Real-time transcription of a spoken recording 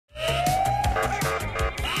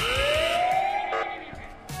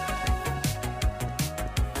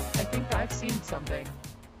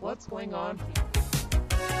what's going on.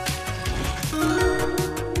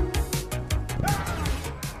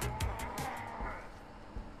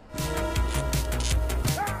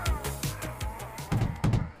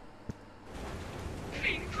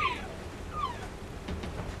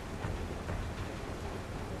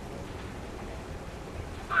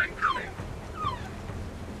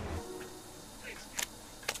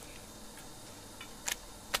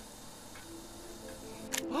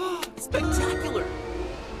 Spectacular!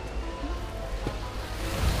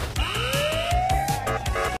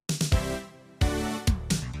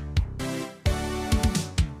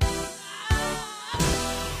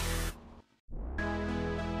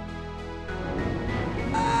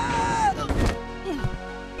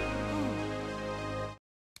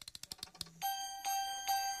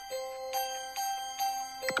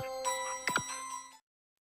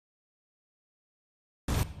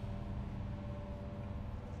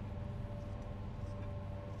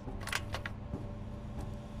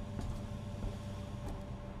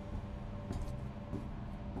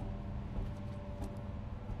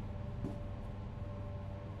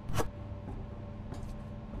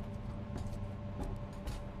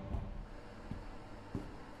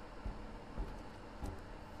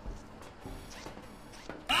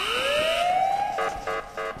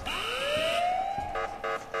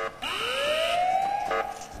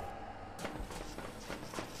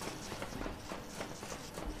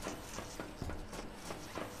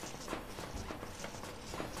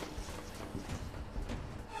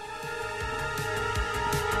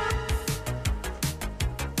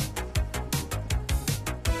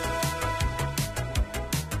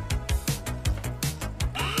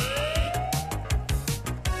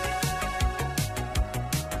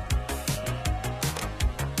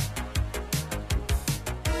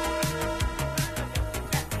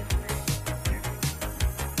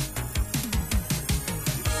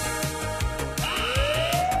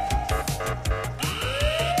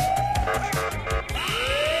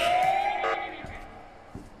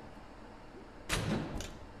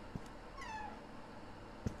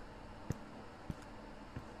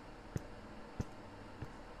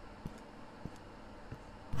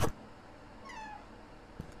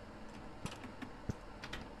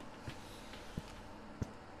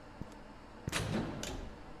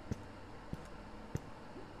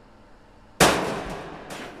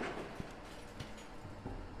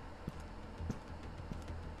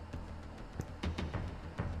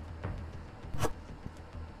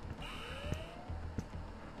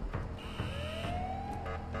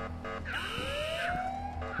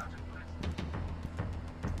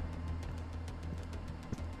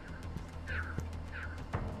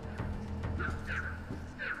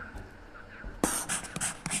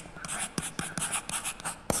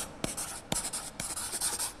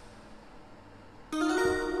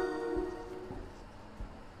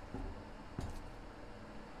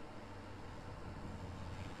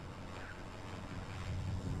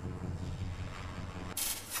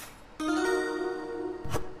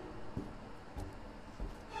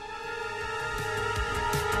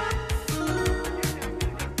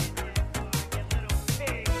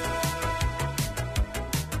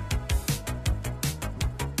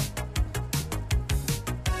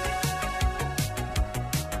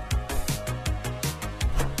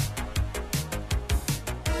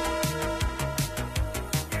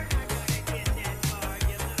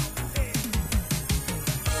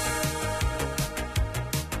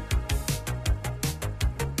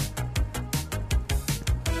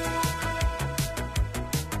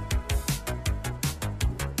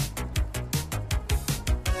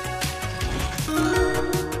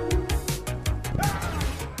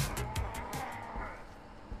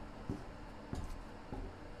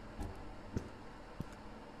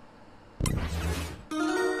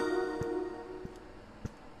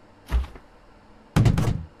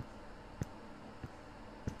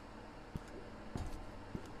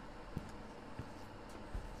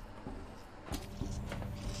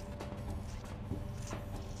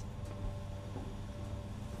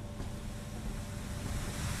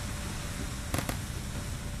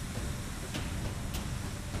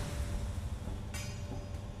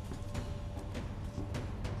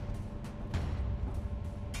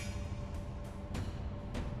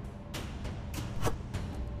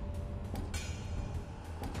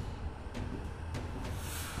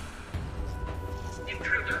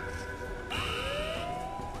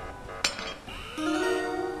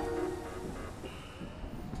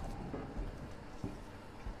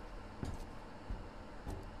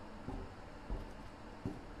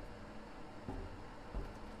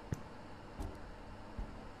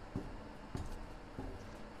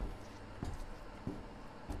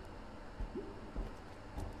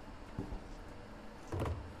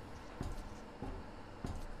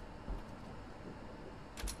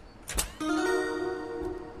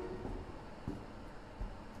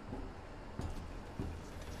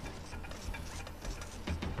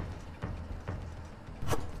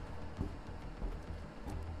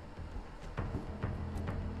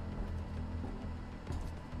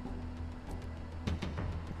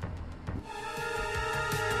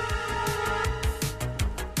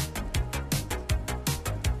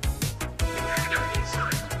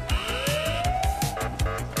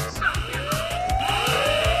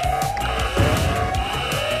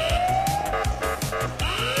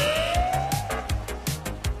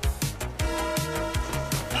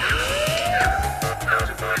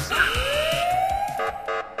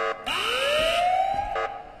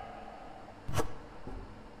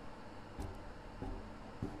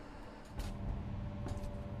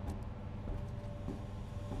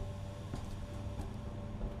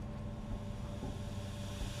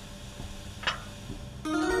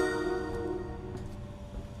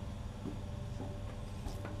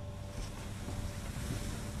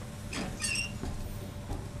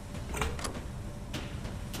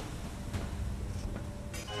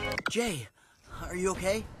 Jay, are you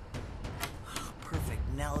okay? Perfect.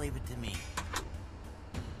 Now leave it to me.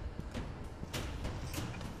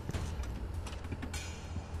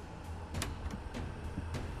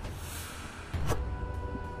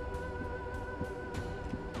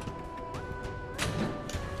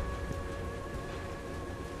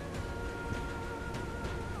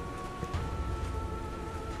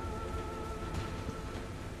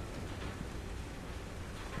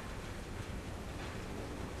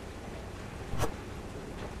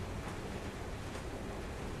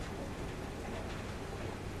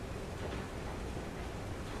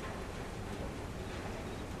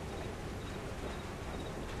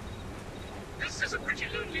 This is a pretty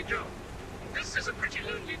lonely job. This is a pretty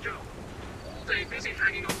lonely job. All day busy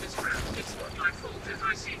hanging on this ground. It's not my fault if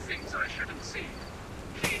I see things I shouldn't see.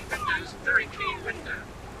 Clean windows, very clean window.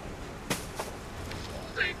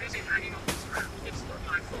 All day busy hanging on this ground. It's not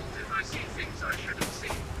my fault if I see things I shouldn't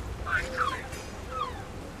see. I'm coming.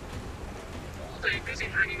 All day busy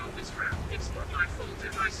hanging on this ground. It's not my fault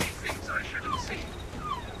if I see things I shouldn't see.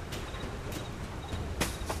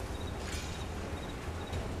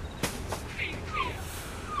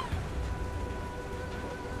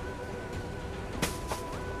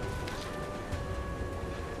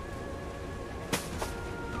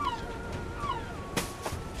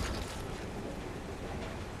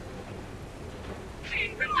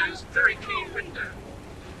 Very clean window.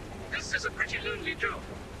 This is a pretty lonely job.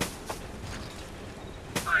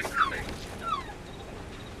 I'm coming.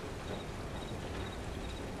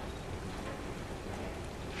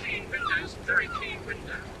 Clean windows, very clean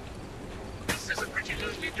window. This is a pretty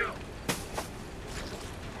lonely job.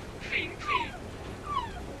 Clean, clean.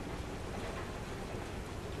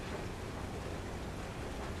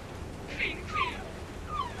 Clean, clean.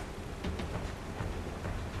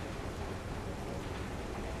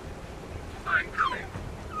 I'm coming.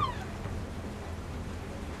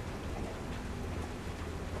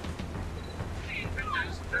 Clean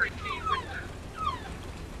windows, very clean window.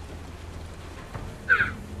 No,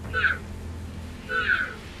 no, no.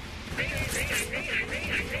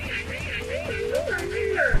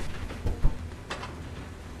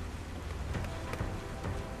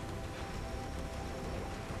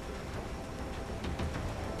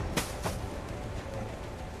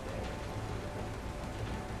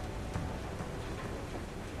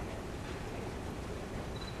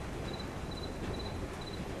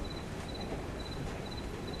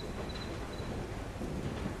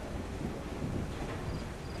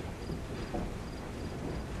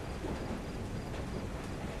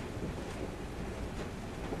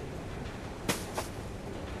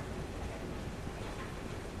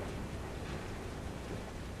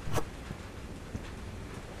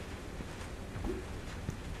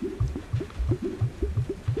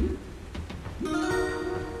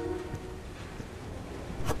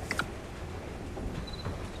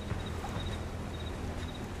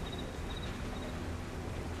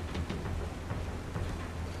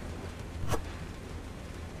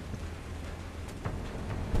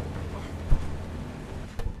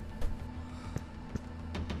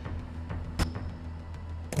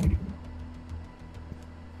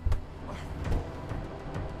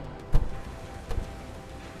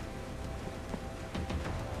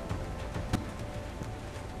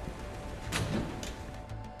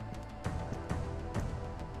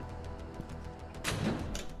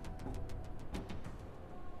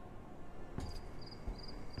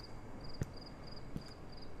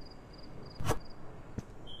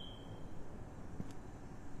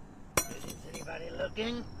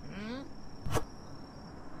 Looking?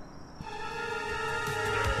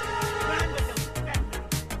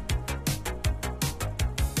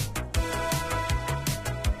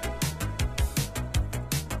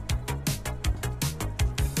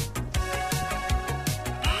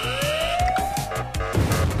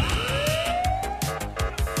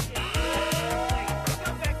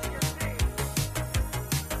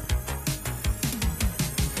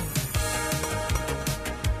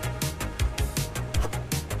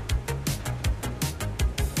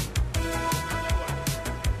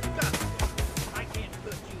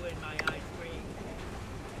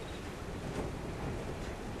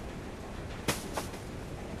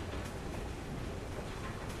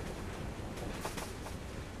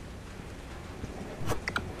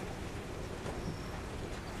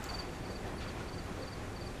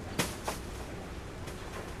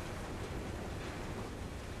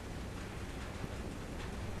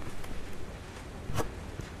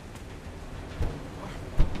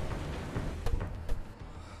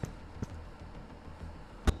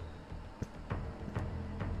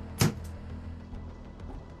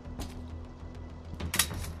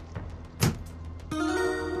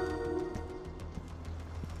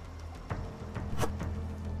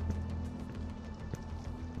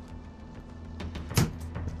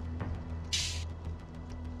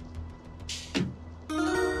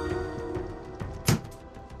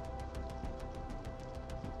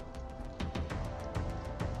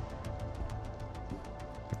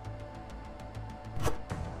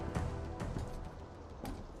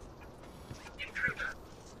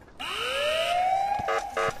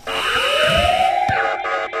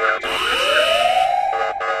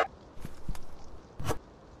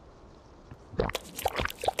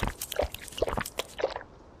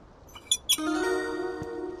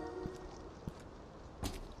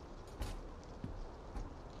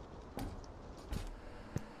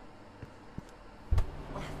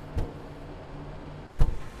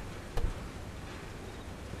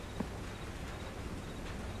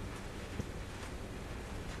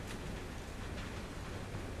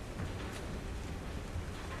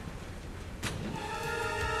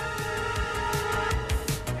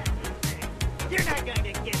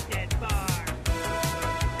 gonna get that far.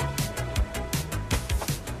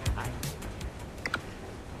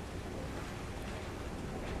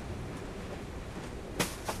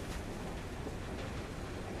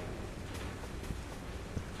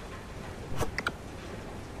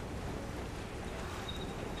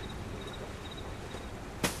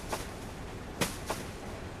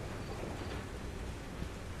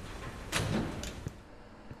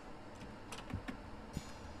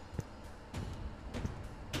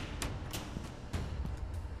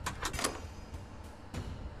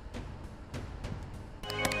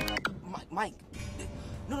 Mike,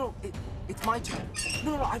 no, it's my turn.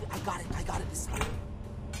 No, I got it this time.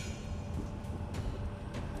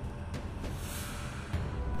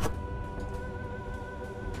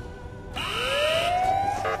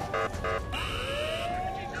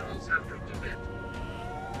 Energy levels have dropped a bit.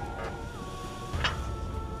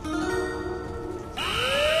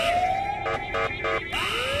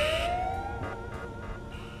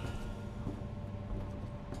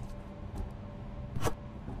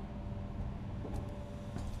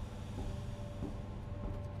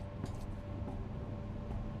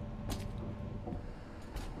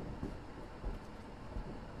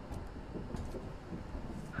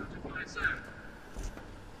 Out of my zone.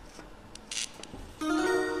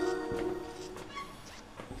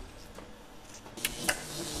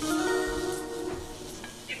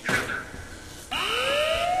 Intruder.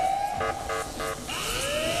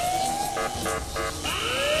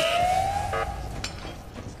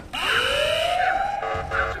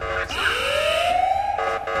 Out of my zone.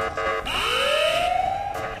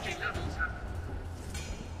 Energy levels have.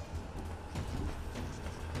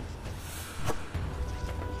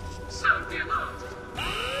 Sound the alarm.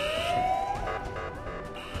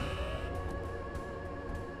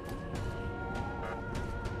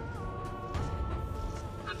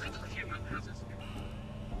 A little human has escaped.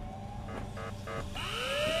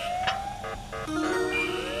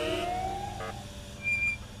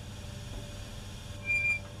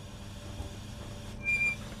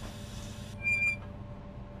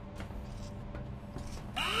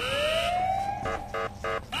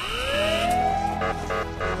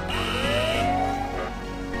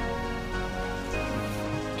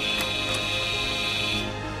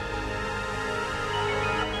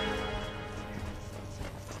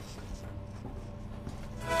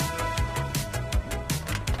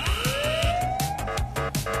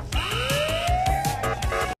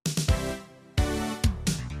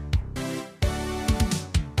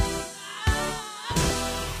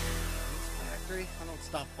 Factory, I don't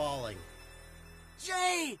stop falling.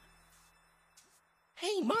 Jay!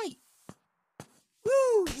 Hey, Mike.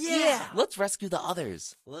 Woo! Yeah! Let's rescue the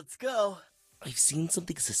others. Let's go. I've seen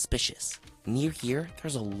something suspicious. Near here,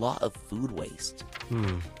 there's a lot of food waste.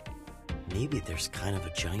 Maybe there's kind of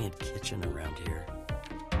a giant kitchen around here.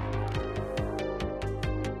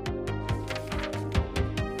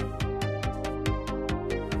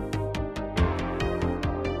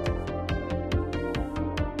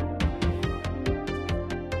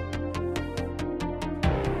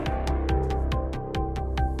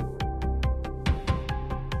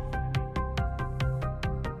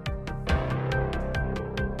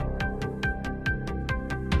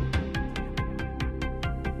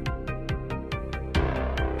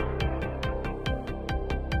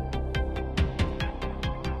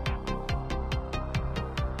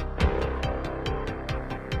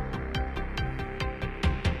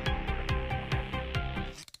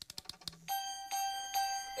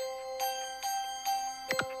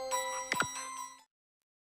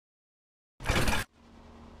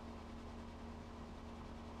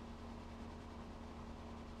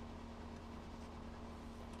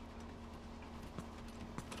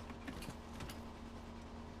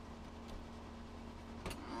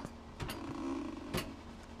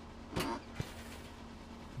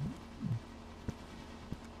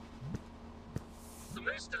 The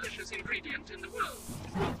most delicious ingredient in the world.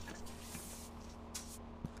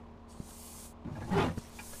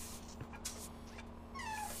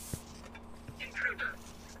 Intruder.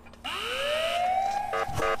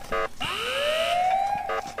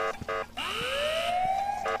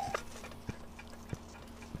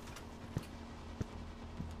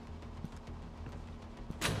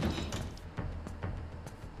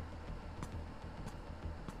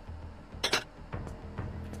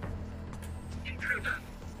 Intruder.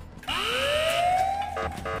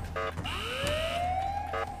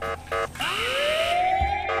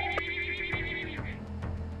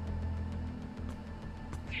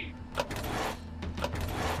 Keep.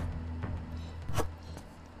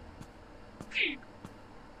 Keep.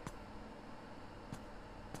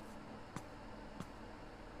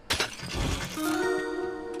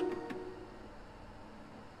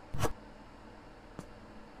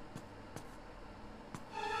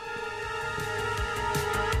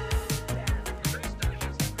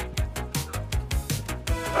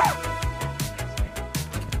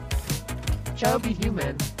 chubby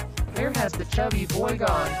human? Where has the chubby boy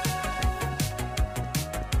gone?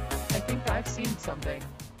 I think I've seen something.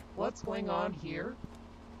 What's going on here?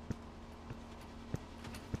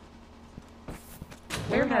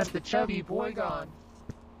 Where has the chubby boy gone?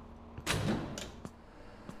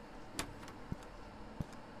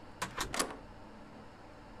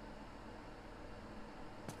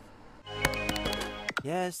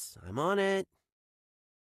 Yes, I'm on it.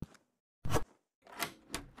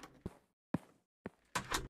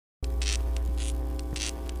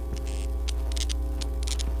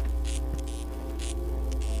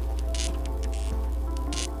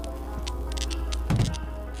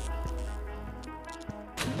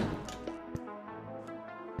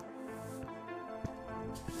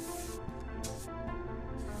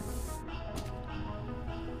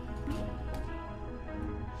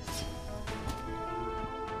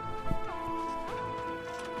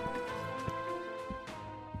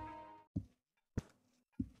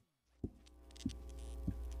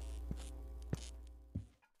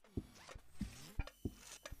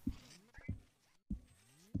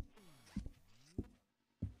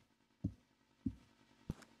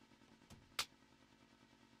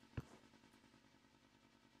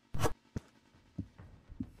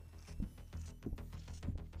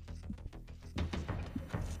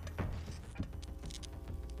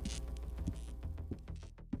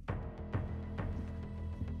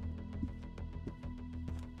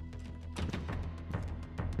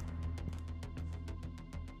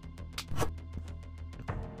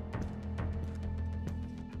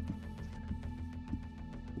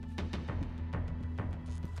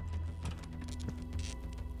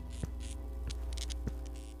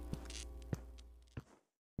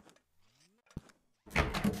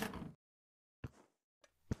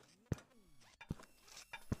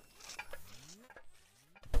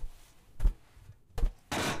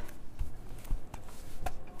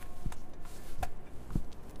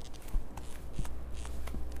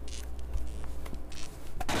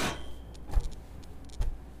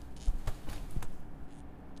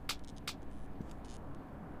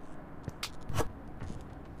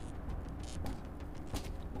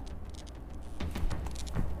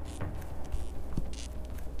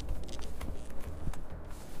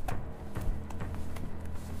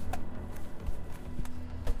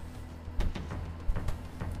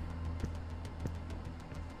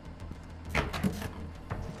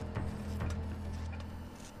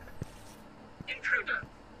 Intruder!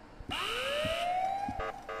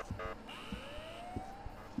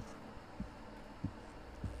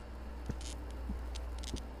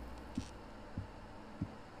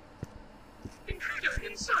 Intruder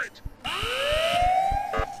in sight!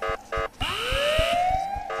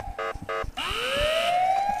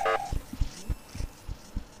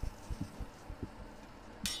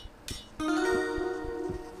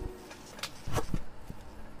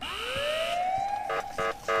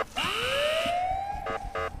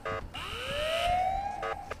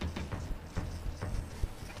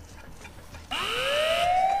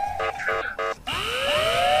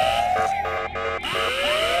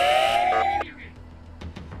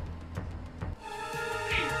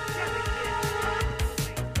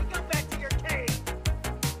 Go back to your cave!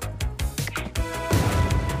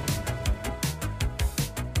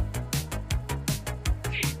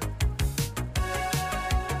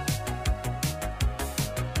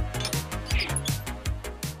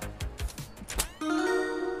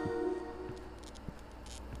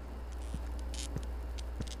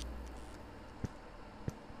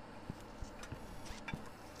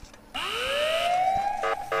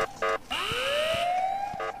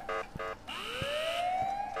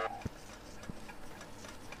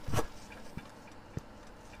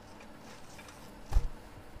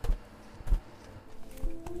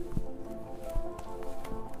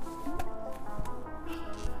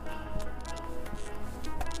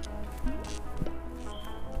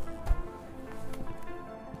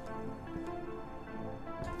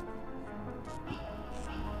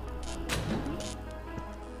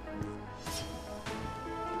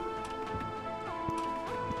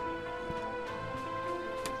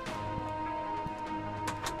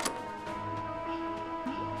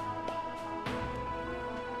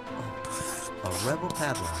 A rebel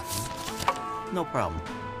padlock, huh? No problem.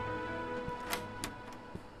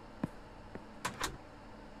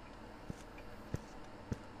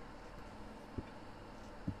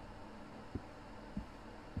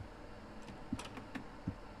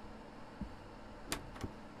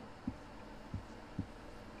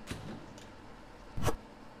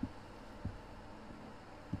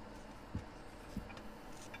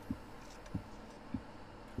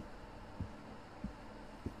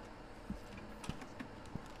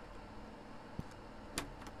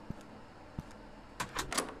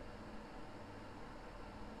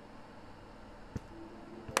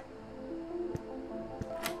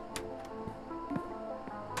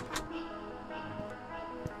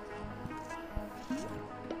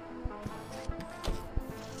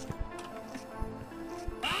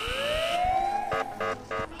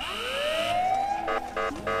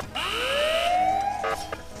 You're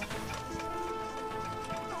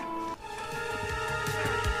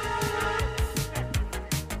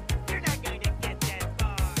not going to get that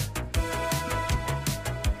far.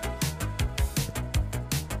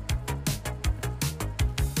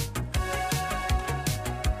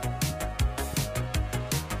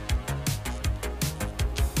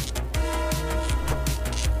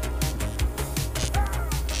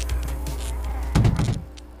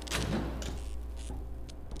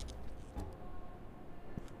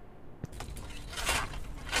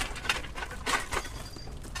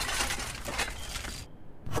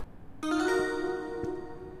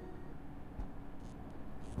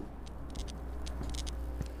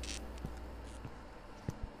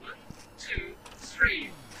 One, two, three,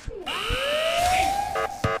 four.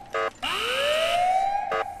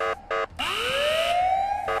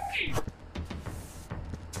 Keep.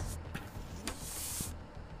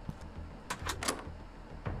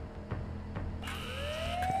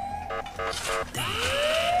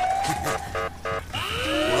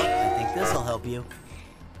 Well, I think this'll help you.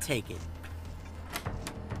 Take it.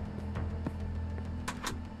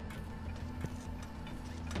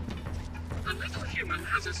 A little human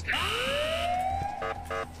has escaped.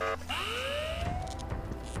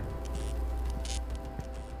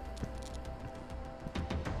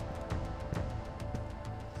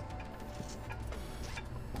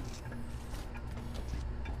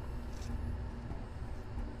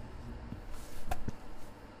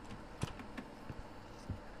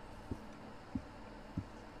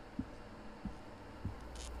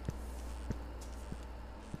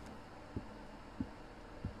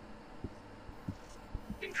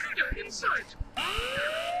 Intruder in sight.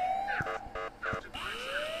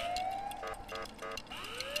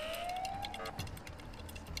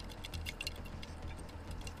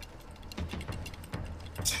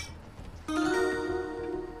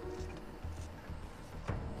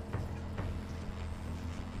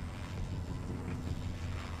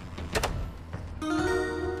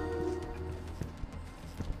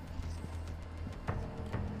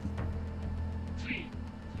 Flee.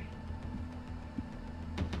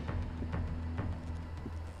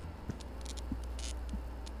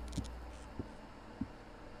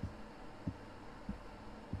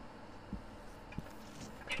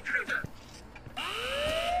 Intruder.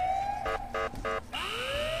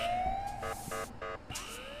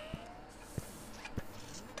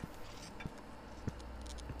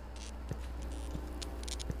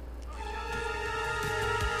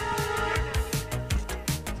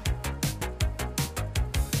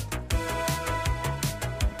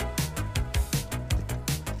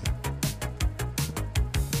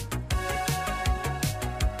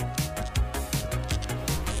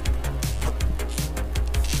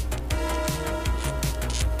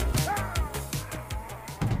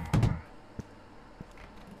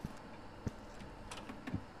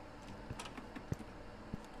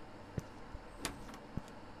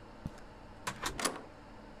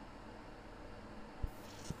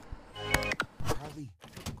 Charlie,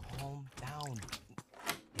 calm down.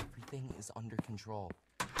 Everything is under control.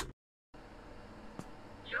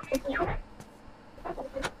 Yummy, yummy.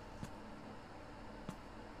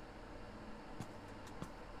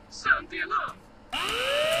 Sound the alarm.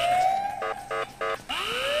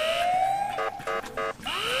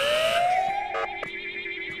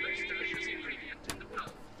 Most delicious ingredient in the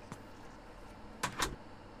world.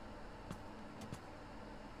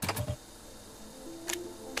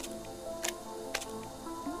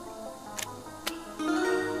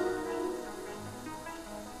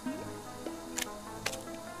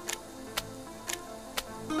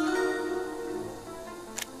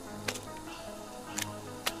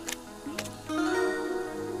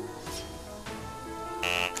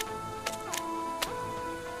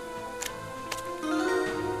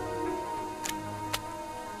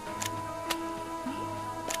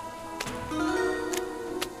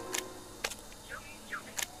 Yummy,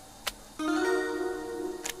 yummy.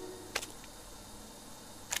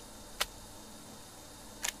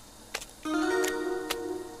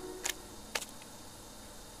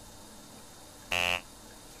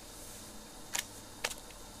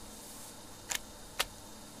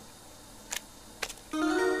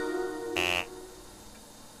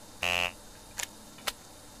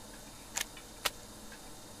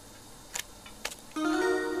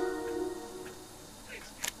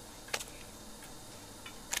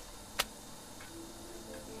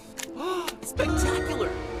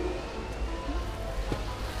 Spectacular!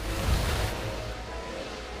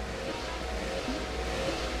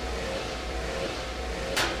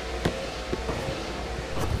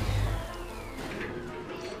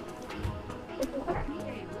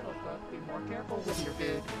 careful with your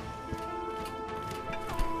food.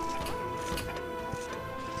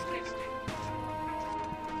 Tasty.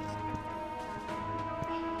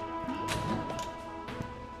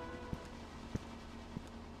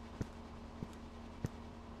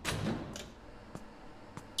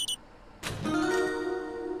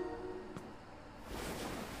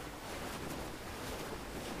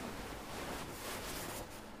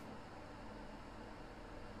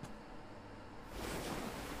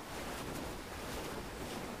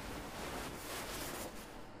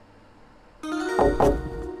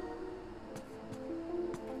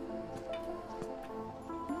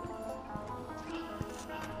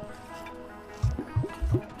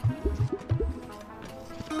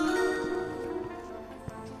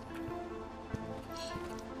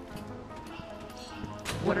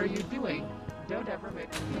 What are you doing? Don't ever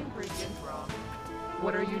mix the ingredients wrong.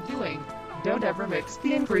 What are you doing? Don't ever mix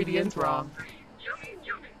the ingredients wrong. Yummy,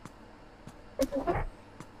 yummy.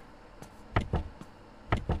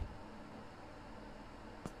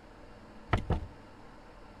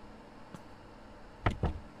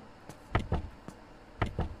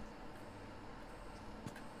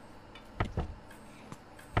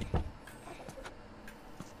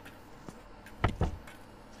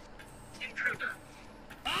 Intruder.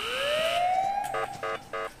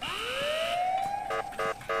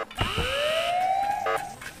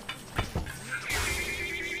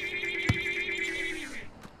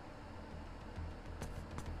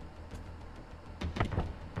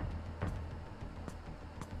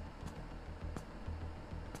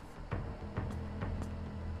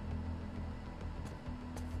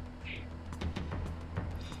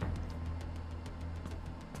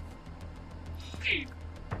 Keep.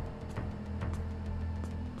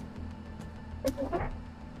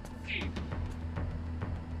 Keep.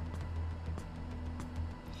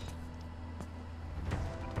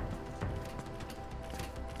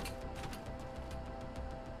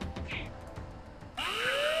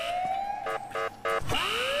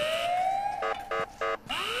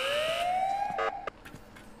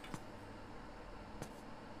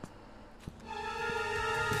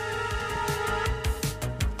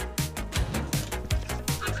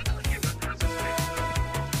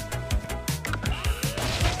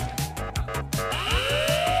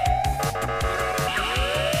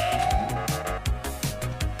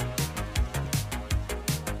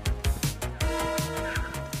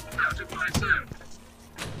 Out of my zone.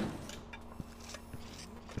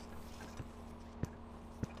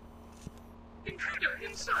 Intruder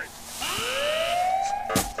inside.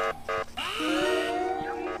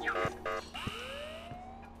 Yum, yum.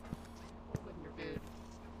 With your food.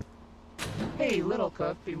 Hey, little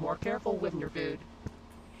cook, be more careful with your food.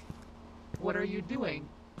 What are you doing?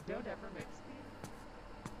 Don't ever mix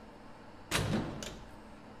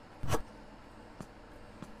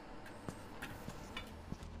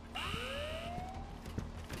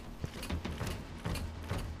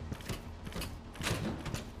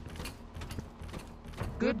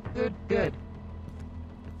Good, good, good.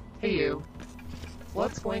 Hey you.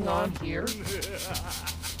 What's going on here?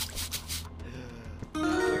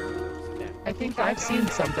 I think I've seen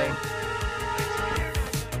something.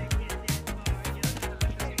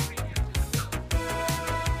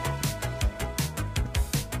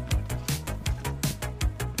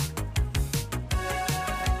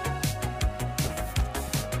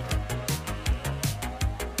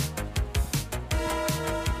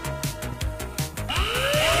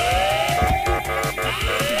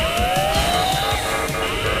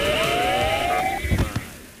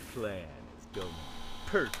 Plan is going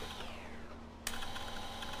perfect.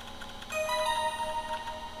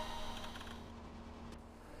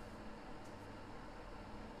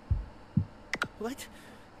 What?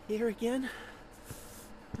 Here again?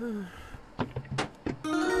 I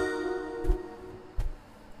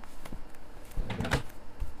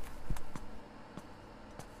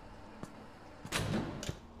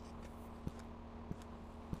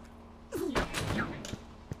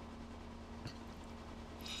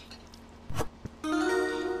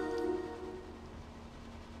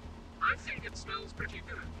think it smells pretty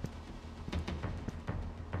good.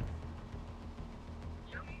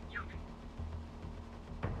 Yummy, yummy.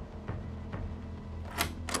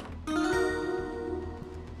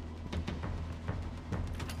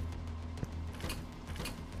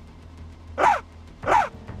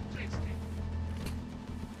 Tasty.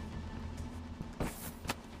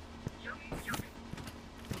 Yummy, yummy.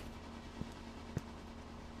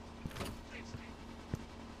 Tasty.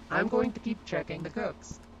 I'm going to keep checking the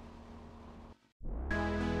cooks.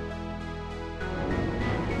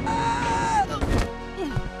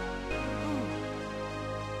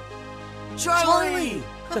 Charlie!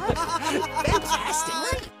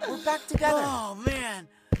 Fantastic! We're back together. Oh, man.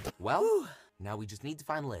 Well, now we just need to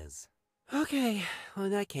find Liz. Okay, well,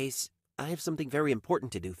 in that case, I have something very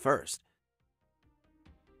important to do first.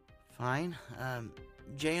 Fine.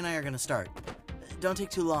 Jay and I are gonna start. Don't take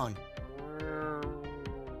too long.